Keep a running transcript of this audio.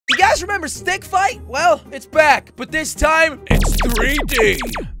guys remember Stick Fight? Well, it's back, but this time, it's 3D.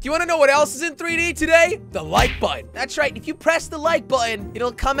 Do you want to know what else is in 3D today? The like button. That's right, if you press the like button,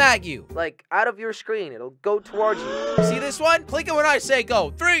 it'll come at you. Like, out of your screen, it'll go towards you. See this one? Click it when I say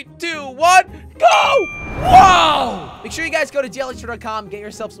go. 3, 2, 1, go! Whoa! Make sure you guys go to jellystore.com, get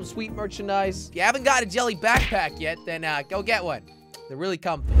yourself some sweet merchandise. If you haven't got a jelly backpack yet, then go get one. They're really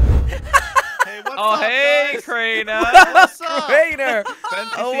comfy. Hey, what's up, hey, guys? Crainer. What's up? Crainer.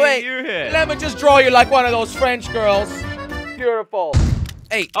 Fancy Oh, seeing wait. you here. Let me just draw you like one of those French girls. Beautiful.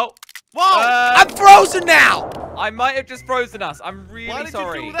 Hey. Oh. Whoa! I'm frozen now. I might have just frozen us. I'm Why really did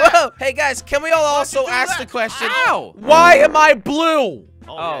sorry. you do that? Whoa. Hey, guys, can we all also you do ask that? the question, Ow! why am I blue?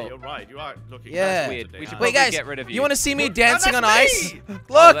 Oh, Oh. yeah, you're right. You are looking Yeah. kind of Weird. today, We should huh? Wait, probably guys, get rid of you. you want to see me Look, dancing on that's ice? me!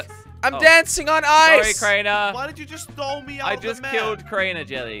 Look, that's- I'm oh. dancing on Sorry, ice. Crainer. Why did you just throw me out I of the just map? killed Crainer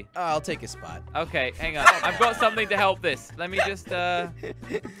Jelly. Oh, I'll take a spot. Okay, hang on. I've got something to help this. Let me just,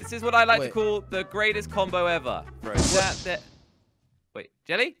 this is what I like to Wait. call the greatest combo ever. Bro, that. Wait,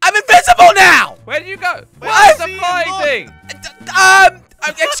 Jelly? I'm invincible now. Where did you go? What? Where's the flying thing?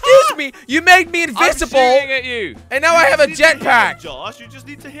 Excuse me, you made me invisible, I'm shooting at you. and now I have a You just need to hit him, jetpack. Josh, you just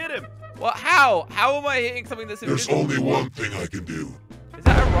need to hit him. What? How? How am I hitting something that's There's invisible? only one thing I can do. Is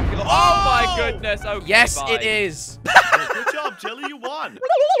that a rocket launcher? Oh my Oh! goodness. Okay, Yes, fine. it is. Good job, Jelly, you won.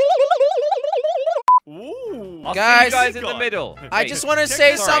 Ooh. I'll Guys. see you guys in the God. middle. I Wait, just want to check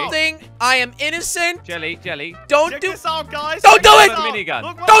say this out. something. I am innocent. Jelly. Don't Check do. this out, guys. Don't do Check it! this out. Minigun.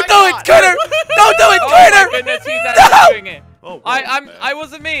 Look what Don't I do it, got. Critter! Don't do it, Oh my Critter! goodness, he's No! actually doing it. Oh, whoa, I man.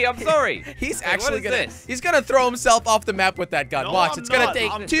 wasn't me. I'm sorry. He's Wait, actually what is gonna. this? He's gonna throw himself off the map with that gun. No, Watch, I'm it's gonna not.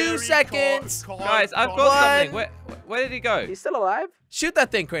 take I'm 2 very seconds. Guys, I've got One. something. Where did he go? He's still alive. Shoot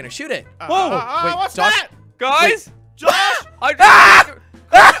that thing, Crainer. Shoot it. Whoa! wait, What's Josh? that? Guys, Josh! I Ah!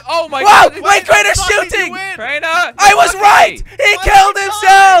 Ah! Oh my Whoa! god. Wait, Crainer Fucking shooting! you in. Crainer! I was right. He killed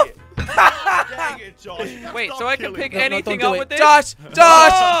himself. Dang it, Josh. You gotta Wait, stop so I can killing pick me. anything don't up do with it. this?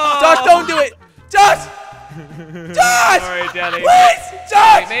 Josh, Oh! don't do it. Josh, Sorry, Jelly. please, Wait,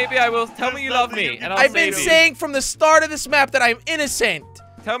 Josh. maybe I will. Tell me you love me, and I'll I've been save you. saying from the start of this map that I'm innocent.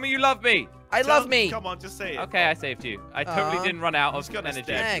 Tell me you love me. I love me. Come on, just say it. Okay, I saved you. I totally Aw. didn't run out He's of gonna energy.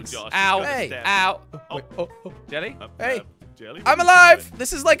 stab you, Thanks. Josh. He's Ow. gonna Hey. stab Ow. you. Wait, oh, oh. Jelly? Hey. Jelly, I'm what are you alive.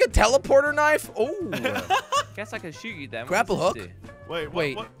 This is like a teleporter knife. Oh. Guess I can shoot you then. What Grapple does this hook? do? doing? Wait, what?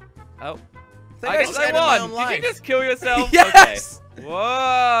 Wait. What? Oh. think I I guess just I ended my own won. Did life. you just kill yourself? Yes. Okay.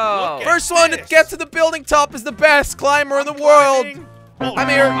 Whoa. Look at First one to this. get to the building top is the best climber in the world. Climbing. Oh, I'm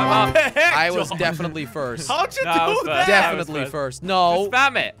here. I'm what the heck, I was Josh? definitely first. How'd you No, I was do first. that? Definitely first. first. Just No.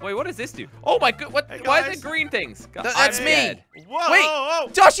 spam it. Wait, what does this do? Oh my god. What? Hey, Why is guys. it green things? That's I'm me. scared. Whoa, Wait, whoa, whoa.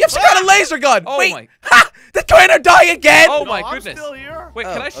 Josh, you have some kind of laser gun. Oh Wait. my- Ha! Did Trainer die again? Oh No, my I'm goodness. still here. Wait,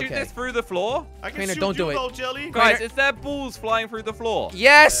 Oh, can I shoot okay. this through the floor? I can Trainer, shoot don't you do it. though, Jelly. Guys, is there balls flying through the floor?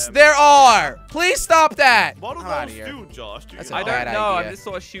 Yes, there are. Please stop that. What do I'm outta those here. do, Josh? Do you That's know? a I don't bad know. idea. I'm just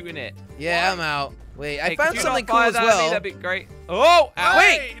sort of shooting it. Yeah, I'm out. Wait, I Hey, found could you something not cool fire as that at me? well. That'd be great. Oh, ow.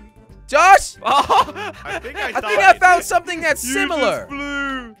 Wait, Josh, Oh. I think I I think died. I found something that's You similar. just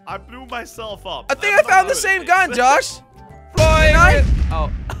blew. I blew myself up. I think I'm I found not the same good gun, at Josh. Flying I- with-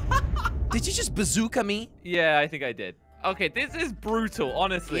 Oh, Did you just bazooka me? yeah, I think I did. Okay, this is brutal,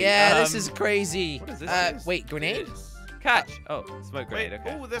 honestly. Yeah, this is crazy. what is this? Wait, grenade? Catch. Oh, smoke Wait, grenade.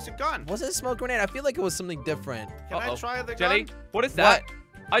 Okay. oh, there's a gun. Was it a smoke grenade? I feel like it was something different. Can I Uh-oh. try the Jelly, gun? what is that?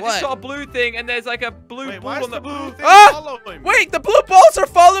 I What? just shot a blue thing, and there's like a blue Wait, ball why is on the blue thing Ah! following me? Wait, the blue balls are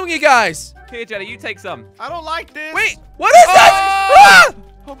following you guys. Here, Jelly, you take some. I don't like this. Wait, what is that? Ah!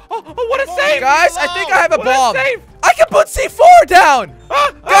 Oh, what a Come on, save! Guys, I think I have a What bomb. a save! I can put C4 down.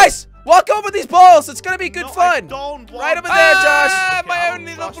 Guys, walk over these balls. It's gonna be good No, I fun. don't want Right over there, Josh. Ah, Okay, my I own don't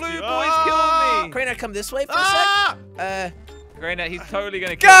little trust blue you. boys Ah! killed me. Crainer, come this way for a Ah! sec. Grayna, he's totally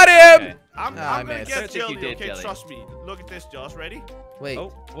gonna kill Got me. him! Okay. I'm Ah, I gonna missed. get Don't think you Jelly, did, okay? Jelly. Trust me. Look at this, Josh. Ready? Wait, Oh,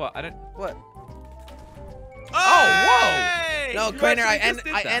 what? I don't. what? Hey! No, You Crainer, actually just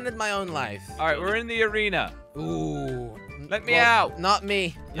did I that. ended my own life. All right, we're in the arena. Ooh. Let me out. Not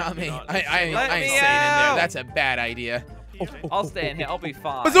me. Yeah, Not me. not- I ain't Let staying me in there. out. That's a bad idea. I'll stay in here. I'll be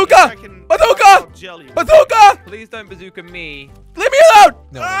fine. Bazooka! I can Bazooka! knock out Jelly. Bazooka! Please don't bazooka me. Leave me alone!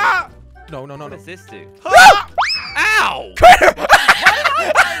 No, Ah! no, no, no, What no. does this do? Ah! Ow! Crainer!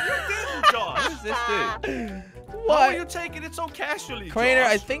 You didn't, Josh. What does this do? Why are you What? taking it so casually, Crainer,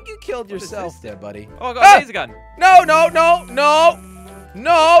 I Josh? think you killed What is yourself this? there, buddy. Oh, I got Ah! a laser gun. No, no, no, no,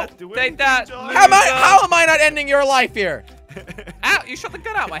 no. That do Take anything, that, Josh? How am I not ending your life here? Ow! You shot the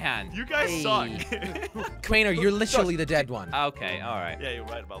gun out my hand. You guys Hey. suck. Crainer, you're literally the dead one. Okay, all right. Yeah, you're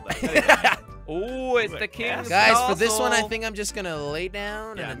right about that. Oh, it's the Wait, king's Guys, for this castle. one, I think I'm just gonna lay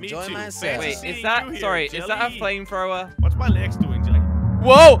down Yeah, and me enjoy too. myself. Wait, Seeing is that you here, sorry? Is that a Jelly. flamethrower? What's my legs doing, Jelly?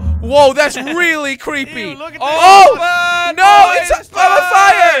 Whoa, whoa, that's really creepy. Ew, look at Oh, this. no, it's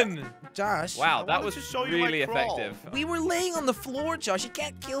on fire. Josh. Wow, I that wanted was to show you my really crawl. effective. We were laying on the floor, Josh. You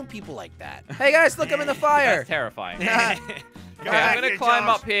can't kill people like that. Hey, guys, look, I'm in the fire. That's terrifying. Go Okay, I'm back gonna here, climb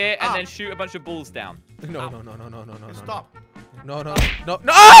Josh. up here and Ah. then shoot a bunch of balls down. No, no, no, no, no, no, no, Stop. no, no, no,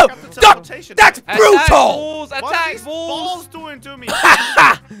 no. Oh, Got the no, teleportation. that's Attack brutal. balls! What are Attack these balls! balls doing to me?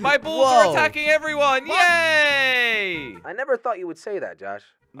 My balls Whoa. are attacking everyone! What? Yay! I never thought you would say that, Josh.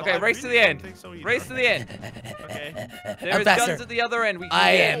 No, Okay, I race to really the don't end. think so either. Race to the end. Okay. There I'm is faster. guns at the other end. We can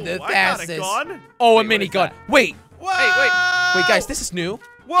I get- am the I got a fastest. gun. Oh, a Wait, what is minigun. that? Wait, Whoa! wait, guys, this is new.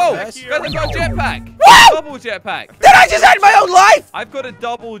 Whoa! Yes. Guys, I've got a jetpack. Whoa! Double jetpack. Did I just end my own life? I've got a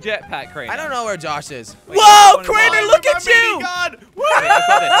double jetpack, Crane. I don't know where Josh is. Wait, Whoa, which one is Crater, mine? look at you! Gun. Wait, I've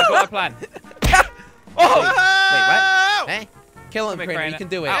got this. I've got a plan. Oh! Wait, what? Hey, kill him, Come here, Crater. Crainer. You can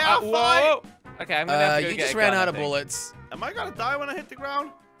do it. Ow, ow, Yeah, whoa! Okay, I'm gonna have to go You get just a ran gun, out I of think. bullets. Am I gonna die when I hit the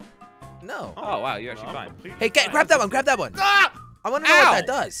ground? No. Oh, wow, you're actually No, I'm fine. completely Hey, fine. grab that one. Grab that one. Ah! I want to know what Ow. that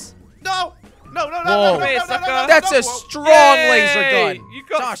does. No! No, no, no, Whoa. no, no, Come here, no, no, sucker. no, no, That's no, a whoa. strong Yay! laser gun. You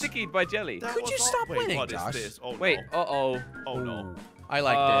got Josh. stickied by jelly. That Could was you all- stop Wait, winning, what is Josh? this? Oh, Wait, no. uh-oh. Oh, no. Ooh, I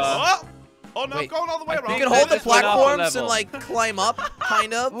like Oh! Oh, no, I'm Wait. going all the way I around. think this. You can hold the this went up a platforms and level. like climb up,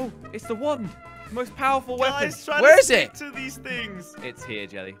 kind of. Oh, it's the wand. Most powerful weapon. Guys, try Where to is stick it? to these things. It's here,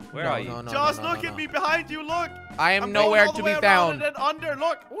 Jelly. Where No, are you? no, no, Josh, no, no, look no, at no. me behind you, look. I am I'm nowhere going all to the be way around found. and then under,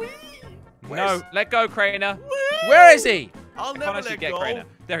 look. Whee! No, let go, Crainer. Where is he? I'll Can't never actually let get go. Crainer.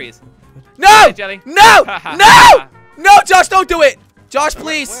 There he is. No! Hey, Jelly. No! No! No, Josh, don't do it! Josh,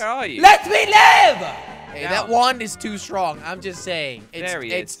 please. Where are you? Let me live! Hey, Down. that wand is too strong. I'm just saying. There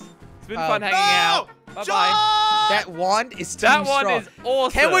he it's, is. It's been Oh. fun hanging No! out. Bye-bye. Josh! That wand is too That strong. one is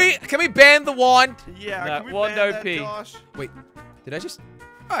awesome. Can we ban the wand? Yeah, No, can we one ban OP. that, Josh? Wait, did I just?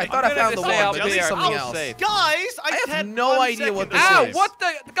 Oh, I I'm thought I gonna found the just say wand, I'll but be this is here. something I'll else. save. Guys, I have had no 1 idea second what to this Ow, is. live. what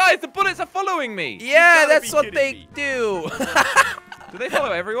the? Guys, the bullets are following me. Yeah, gotta that's be what kidding they me. do. Do they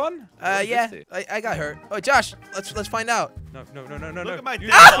follow everyone? What does Yeah, this do? I got hurt. Oh, Josh, let's find out. No, no, no, no, no, Look no. at my Use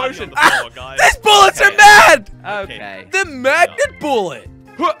dead the body potion. on the floor, guys. These bullets are Okay. mad! Okay. The magnet bullet.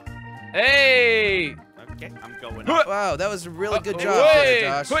 Huh. Hey. Okay, I'm going up. Wow, that was a really good Uh-oh. job there, Hey,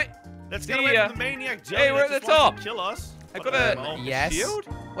 Josh. quick. Let's See get away ya. from the maniac jelly Hey, we're that at the just wants top. to kill us. I But, got no. Yes. shield.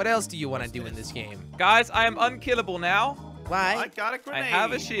 What else do you want to do in this game? Guys, I am unkillable now. I Why? got a I grenade.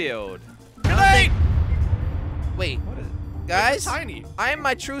 have a shield. Grenade! Wait, What is it? guys, Tiny. I am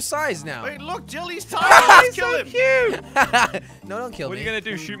my true size now. Wait, look, jelly's tiny. Let's kill him. Cute. No, don't kill What are me. you gonna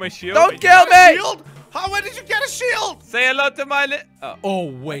do? Shoot my shield? Don't Wait, kill you got a me! Shield? Where did you get a shield? Say hello to my Oh. Oh,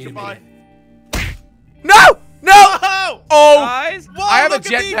 wait a Goodbye. minute. No! No! Oh! Oh! Guys. Whoa, I have a look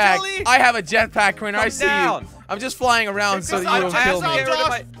at me, jetpack. Jelly. I have a jetpack, Crainer. I Come see down. you. I'm just flying around so Because that you I'm don't kill just me. Get rid of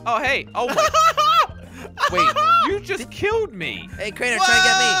my... Oh, hey. Oh, my... Wait. You just killed me. Hey, Crainer, try to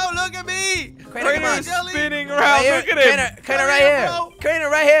get me. Whoa, look at me. Crainer, come on. Crainer's Jelly. spinning Right around. here. Look at him. Crainer, right Hurry here. up, bro. Crainer,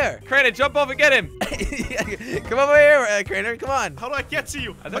 right here. Crainer, jump off and get him. Come over here, Crainer. Come on. How do I get to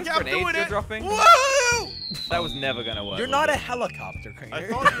you? Are those Okay, I'm grenades doing you're it. dropping? Woo! That was never gonna work. You're was not a it? helicopter, I Crainer.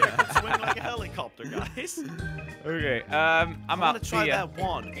 thought you could swing like a helicopter, guys. Okay. I I'm want out. to try See ya. that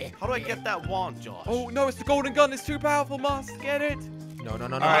wand. How do I get that wand, Josh? Oh no, it's the golden gun. It's too powerful. Must get it. No, no,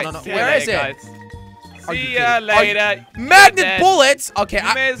 no, All no, right, no, no. see ya Where is later, it? guys. Are you See ya kidding? Are you- later. You're Magnet dead. bullets. Okay,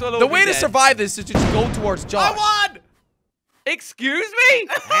 You may as well all the be way to dead. survive this is to just go towards Josh. I won! Excuse me?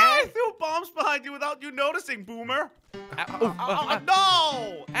 I threw bombs behind you without you noticing, Boomer.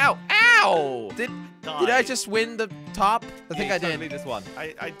 No! Ow! Ow! Did Die. I just win the top? I think I Totally did. this one.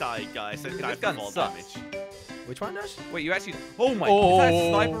 I died, guys. I This died gun from fall sucks. damage. Which one, Josh? Wait, you actually? Oh my! Is that a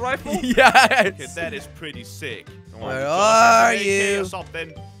sniper rifle? Yes. Okay, that is pretty sick. Where Josh, are AK you? or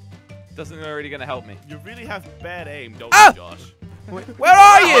something. Doesn't already gonna help me. You really have bad aim, don't Ah! you, Josh? Where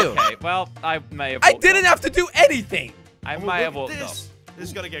are you? Okay, well, I may have. I walked didn't off. have to do anything. I Oh, may look have at walked this. off. This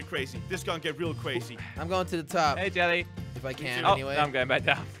is gonna get crazy. This is gonna get real crazy. I'm going to the top Hey, Jelly. if I can. Oh, Anyway. now I'm going back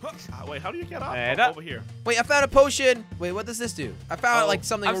down. Wait, how do you get up? And Oh, up. over here. Wait, I found a potion. Wait, what does this do? I found Oh. like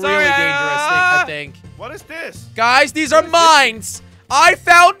something I'm really sorry, dangerous I think. What is this? Guys, these are mines. I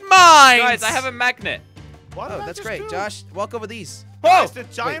found mines. Guys, I have a magnet. What did Oh, I that's just great. do? Josh, walk over these. Guys, the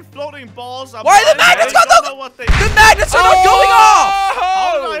giant floating balls. Why are the magnets I going don't the- know what they. The magnets are not going off.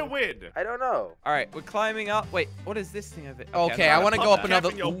 How did I win? I don't know. All right, we're climbing up. Wait, what is this thing over? Okay, I'm I want to pump go up the another.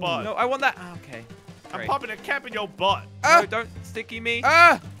 cap in your butt. No, I want that. Ah, okay. I'm Great. popping a cap in your butt. Ah, No, don't sticky me.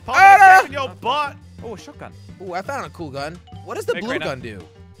 ah, Popping a cap in ah. your butt. Oh, a shotgun. Ooh, I found a cool gun. What does the Hey, blue Crainer. gun do?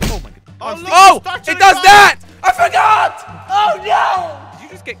 Oh my god. Oh, look, Oh, it's stuck to it the does ground. that! I forgot! Oh no! Did you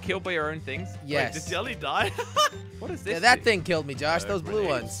just get killed by your own things? Yes. Wait, did Jelly die? What is this? Yeah, that do? thing killed me, Josh. Those blue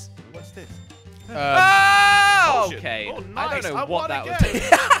Grenades. ones. What's this? Oh, shit. okay. Oh, I nice. don't know I what won that again.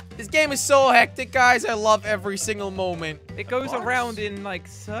 was. This game is so hectic, guys. I love every single moment. It goes Box? around in like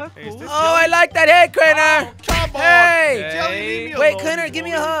circles. Hey, is this Oh, I like that head, Crainer. Oh, come on. Hey. Jelly, leave me Wait, alone, Crainer, give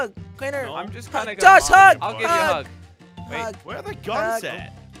me a bully. hug. Crainer. No. I'm just kind of Josh, hug. I'll give you a hug. Wait. Hug. Where are the guns Hug.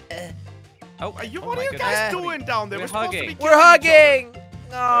 at? Oh, What oh are my you goodness. guys goodness. doing down there? We're supposed to be hugging. We're killing each hugging.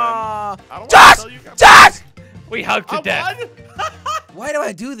 Aww. I don't Josh! wanna tell you guys- Josh! We hugged to I death. won? Why do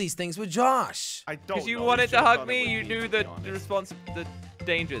I do these things with Josh? I don't Because you know. wanted to should've hug done it me, with you me, knew to the be honest. the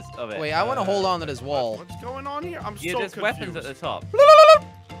dangers of it. Wait, I want to hold on to this wall. What's going on here? I'm Yeah, so there's confused. weapons at the top.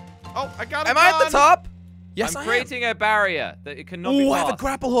 Oh, I got a Am I at the gun. top? Yes, I'm I am. creating a barrier that it cannot be Ooh, I have a passed.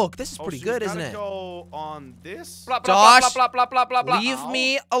 grapple hook. This is Oh, pretty so good, we isn't gotta it? go on this. Blah, blah, blah, Josh, blah, blah, blah, blah, blah. Leave Ow.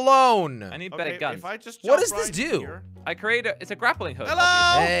 me alone. I need Okay, better guns. if I just What jump does this right do? here- I create it's a grappling hook.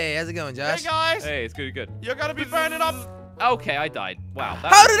 Hello. Hey, how's it going, Hey Josh? guys, Hey, it's good, good. you're gonna be burning up. Okay, I died. Wow.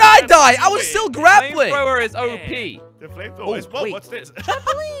 that How was- did I die? I was still grappling. Flamethrower is OP. The flamethrower Oh, is what? wait. What's this?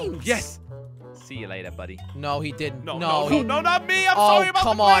 Trampolines. Yes. See you later, buddy. No, he didn't. No, No, no, he. no, not me. I'm Oh, sorry about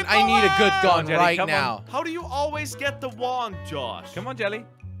come the on. I need a good flamethrower. gun Jenny, right come on. now. How do you always get the wand, Josh? Come on, Jelly.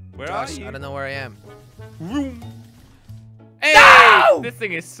 Where Josh, are you? I don't know where I am. Hey, No! this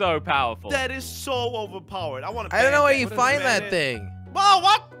thing is so powerful. That is so overpowered. I want to. I don't know where you What is find that? that thing. Whoa,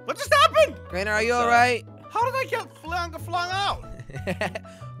 what? What just happened? Grainer, are you Sorry. alright? How did I get flung out? the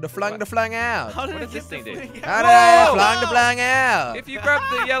flung out. How did What I does get this thing the do? thing How out? did I Whoa! flung out? If you grab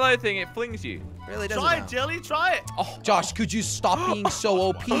the yellow thing, it flings you. Really doesn't Try now. it, Jelly. Try it. Oh, Josh, could you stop being so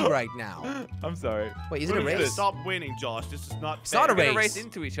OP right now? I'm sorry. Wait, is it a We're gonna race? Stop winning, Josh. This is not. It's not a We're gonna race. race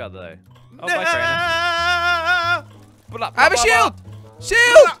into each other, though. Oh, Nah. bye, Trainer. Blah, blah, I have a blah, shield! blah.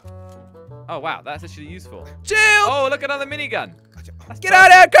 Shield! Oh, wow. That's actually useful. Shield! Oh, look, another minigun. That's Get out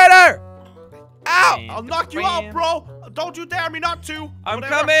of here, Grainer! Ow! I'll knock you out, bro. Don't you dare me not to. I'm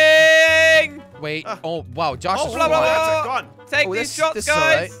Whatever. coming! Wait, oh, wow, Josh Oh, is blah, blah, flying. that's a blah. gun. Take Oh, these this- shots, this is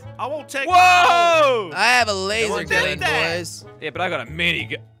alright. guys! I won't take. Whoa! I have a laser Someone gun, did that. boys. Yeah, but I got a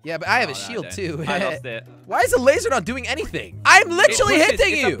minigun. Yeah, but I have Oh, a no, I shield don't. too. I lost it. Why is the laser not doing anything? I'm literally It pushes.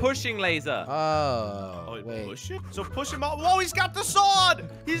 hitting It's you. a pushing laser. Oh, Oh, wait. push it. So push him out. Whoa, he's got the sword.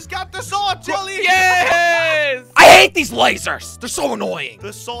 He's got the sword, Jelly. Yes! I hate these lasers. They're so annoying.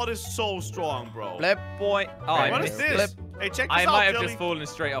 The sword is so strong, bro. Flip. Boy. Oh, I What is missed this? it. Hey, check this I out, might have Jelly. just fallen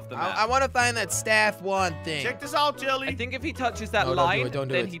straight off the map. I want to find that staff one thing. Check this out, Jelly. I think if he touches that No, don't do line, it, don't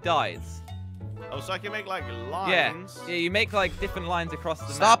do then it. he dies. Oh, so I can make like Yeah. lines. Yeah, you make like different lines across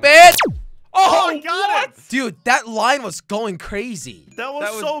the Stop map. it! Oh, I got it. Dude, that line was going crazy. That was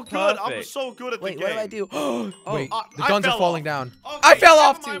That was so good. I'm perfect. so good at Wait, the what game. did I do? Wait, the I guns are fell falling off. down. Okay, I fell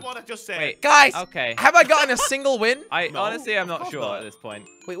off never mind too. what I just said. Wait. Guys, Okay. have I gotten a single win? No, Honestly, I'm of not course sure not. at this point.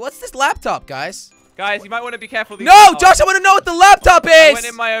 Wait, what's this laptop, guys? Guys, you might want to be careful. These No, oh, Josh, I want to know what the laptop I went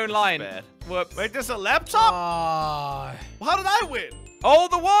is! in my own line. Bad. Whoops. Wait, there's a laptop? Ah, How did I win? Oh,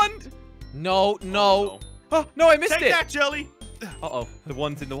 the wand! no, no. Oh, no, I missed Take it. that, Jelly. Uh-oh, the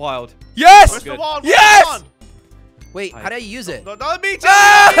wand's in the wild. Yes! Where's the Good. wand? Yes! Where's the wand? Wait, how do I use it? No, not me, Jelly.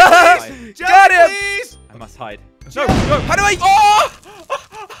 Ah! Please. Got Jelly, him. please. I must hide. No, How do I? Oh!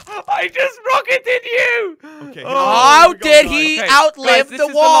 I just rocketed you! Okay. How here we go, did guys. he Okay, outlive guys, this the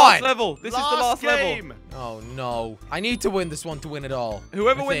is the last wand? level. This is the last level. game. Oh no! I need to win this one to win it all.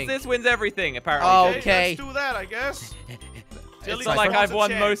 Whoever I wins think. this wins everything, apparently. Oh. Okay. Let's do that, I guess. It's not like I've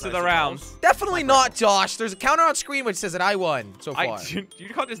won most of the rounds. Definitely not, Josh. There's a counter on screen which says that I won so far. You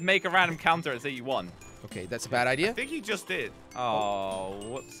can't just make a random counter and say you won. Okay, that's a bad I idea. think he just did. Oh,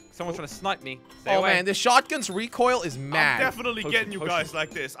 whoops. Someone's trying to snipe me. Stay Oh away. man, this shotgun's recoil is mad. I'm definitely Push getting it, you push guys it.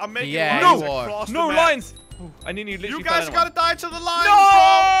 like this. I'm making Yeah, lines you are. across No the map. lines! Ooh, I need you literally You guys fell in gotta die to the lines, one.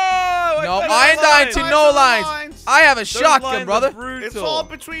 No! No, I fell I in ain't one. dying to Die no the lines. I have a Those shotgun, lines are brother. brutal. It's all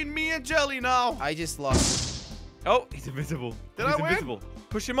between me and Jelly now. I just lost. Oh, he's invisible. Did he's I win? invisible.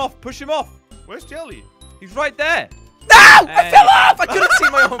 Push him off. Push him off. Where's Jelly? He's right there. No! I Hey. fell off! I couldn't see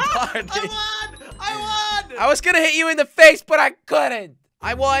my own party. I won! I won! I was gonna hit you in the face, but I couldn't.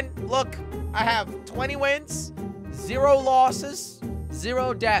 I won. Look, I have 20 wins, 0 losses,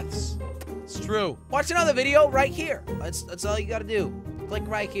 0 deaths. It's true. Watch another video right here. That's all you gotta do. Click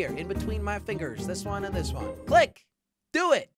right here, in between my fingers. This one and this one. Click. Do it.